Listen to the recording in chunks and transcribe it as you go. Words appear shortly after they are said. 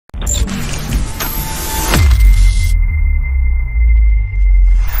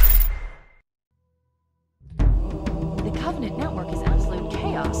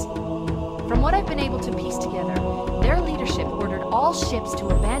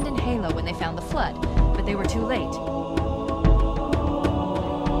abandoned Halo when they found the Flood, but they were too late.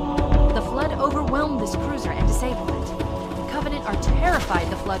 The Flood overwhelmed this cruiser and disabled it. The Covenant are terrified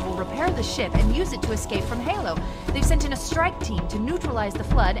the Flood will repair the ship and use it to escape from Halo. They've sent in a strike team to neutralize the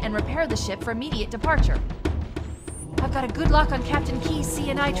Flood and repair the ship for immediate departure. I've got a good lock on Captain Key's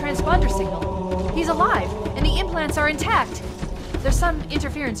CNI transponder signal. He's alive, and the implants are intact. There's some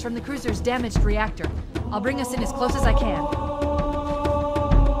interference from the cruiser's damaged reactor. I'll bring us in as close as I can.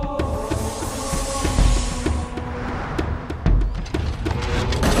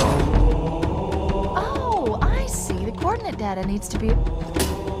 Oh, I see. The coordinate data needs to be...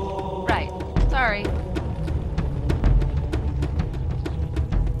 Right. Sorry.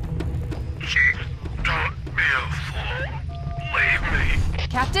 Don't be a fool. Leave me.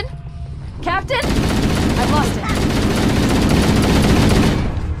 Captain? Captain? I've lost him.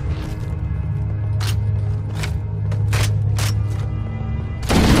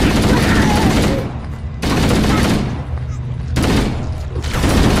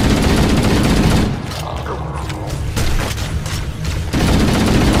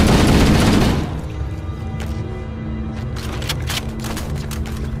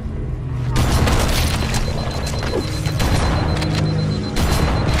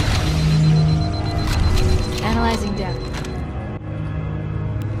 Analyzing data.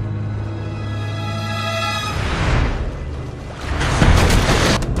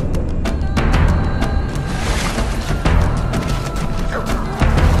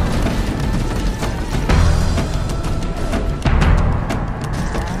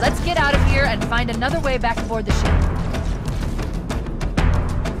 Let's get out of here and find another way back aboard the ship.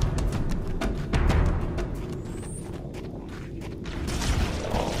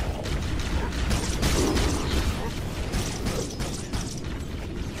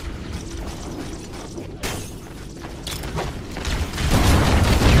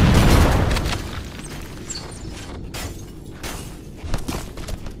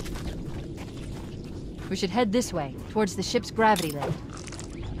 We should head this way, towards the ship's gravity lift.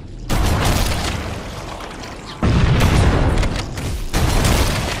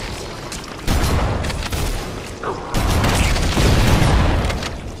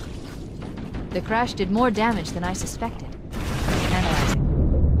 The crash did more damage than I suspected. Analyzing.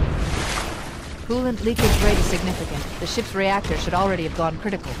 Coolant leakage rate is significant. The ship's reactor should already have gone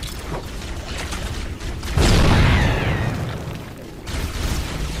critical.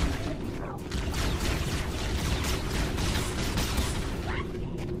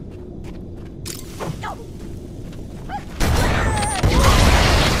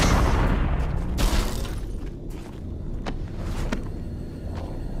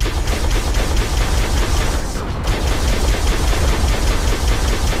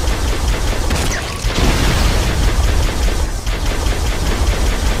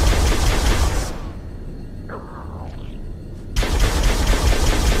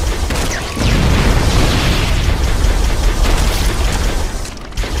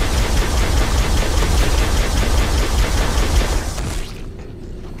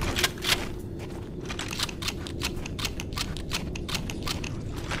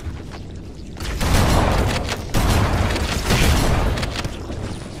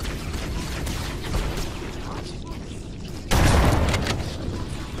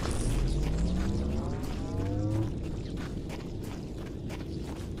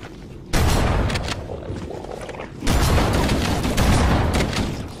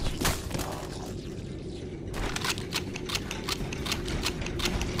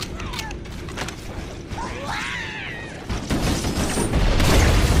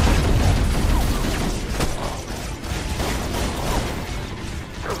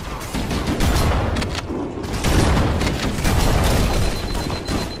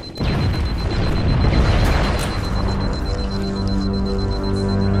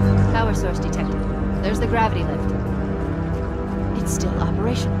 Gravity lift. It's still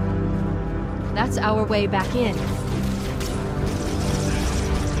operational. That's our way back in.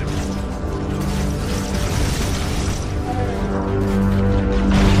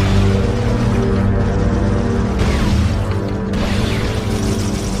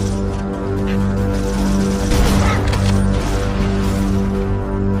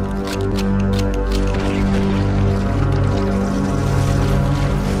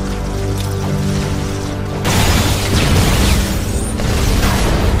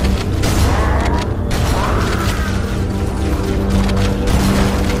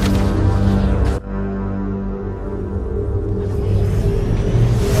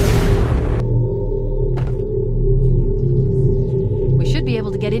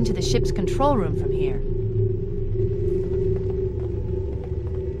 Get into the ship's control room from here.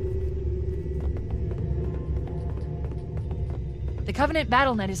 The Covenant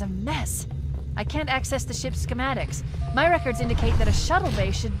BattleNet is a mess. I can't access the ship's schematics. My records indicate that a shuttle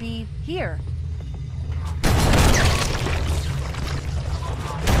bay should be here.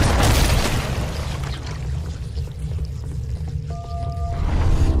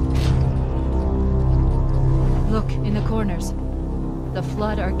 Look, in the corners. The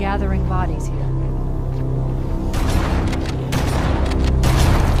Flood are gathering bodies here.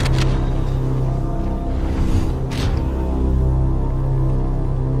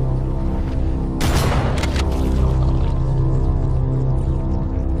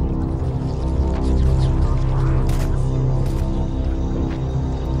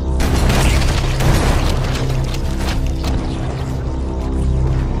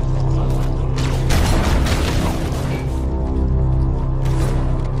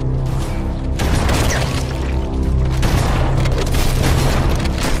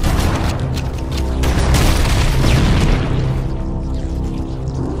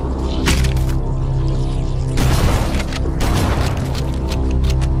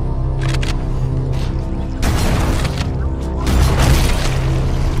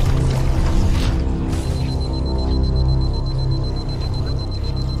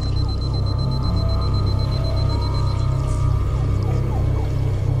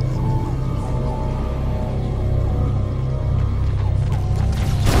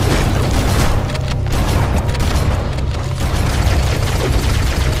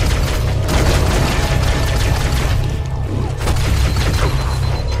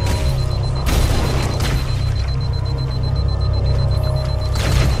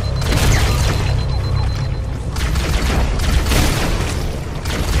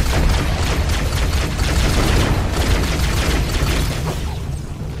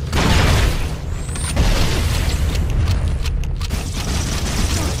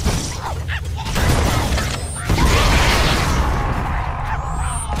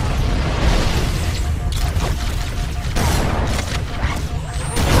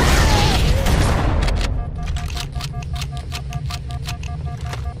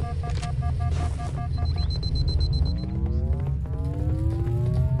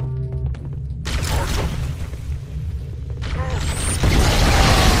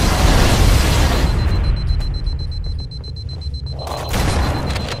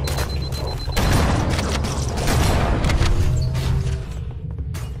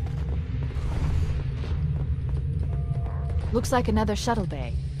 Looks like another shuttle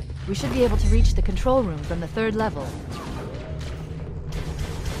bay. We should be able to reach the control room from the 3rd level.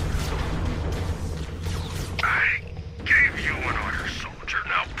 I gave you an order, soldier.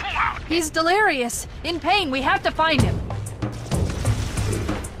 Now pull out! He's delirious! In pain! We have to find him!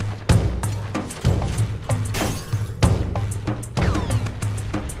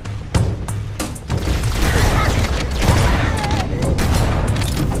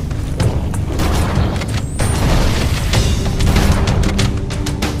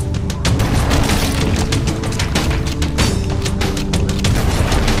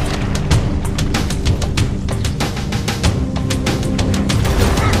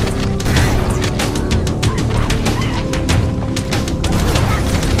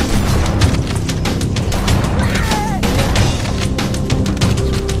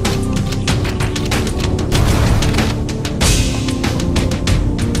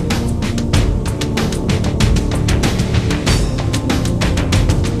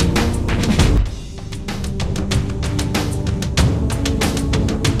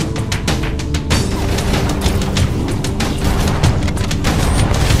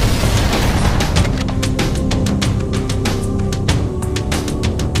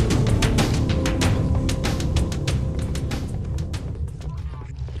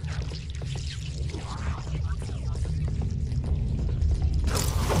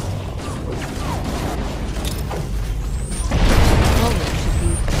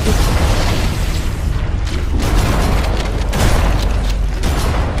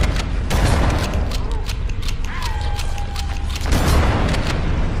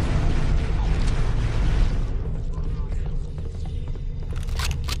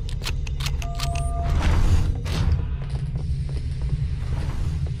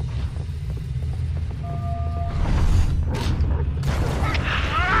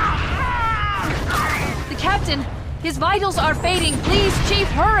 His vitals are fading. Please, Chief,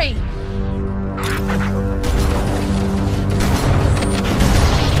 hurry!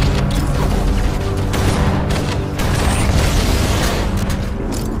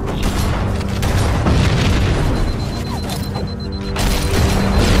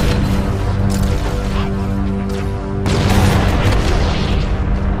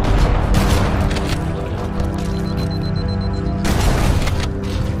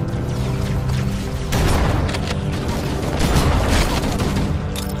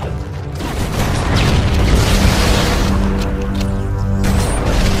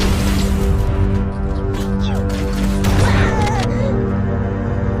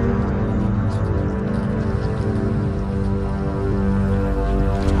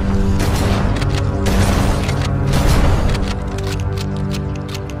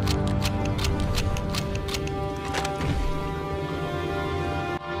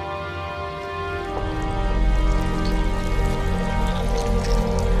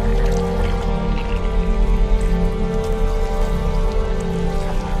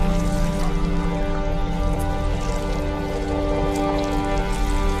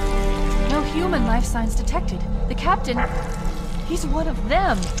 life signs detected. The captain... he's one of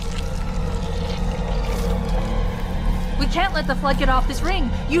them. We can't let the Flood get off this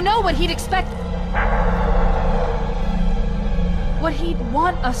ring. You know what he'd expect... what he'd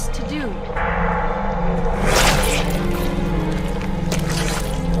want us to do.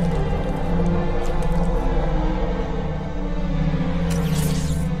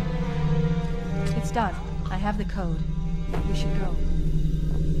 It's done. I have the code. We should go.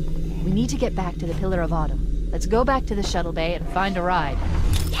 We need to get back to the Pillar of Autumn. Let's go back to the shuttle bay and find a ride.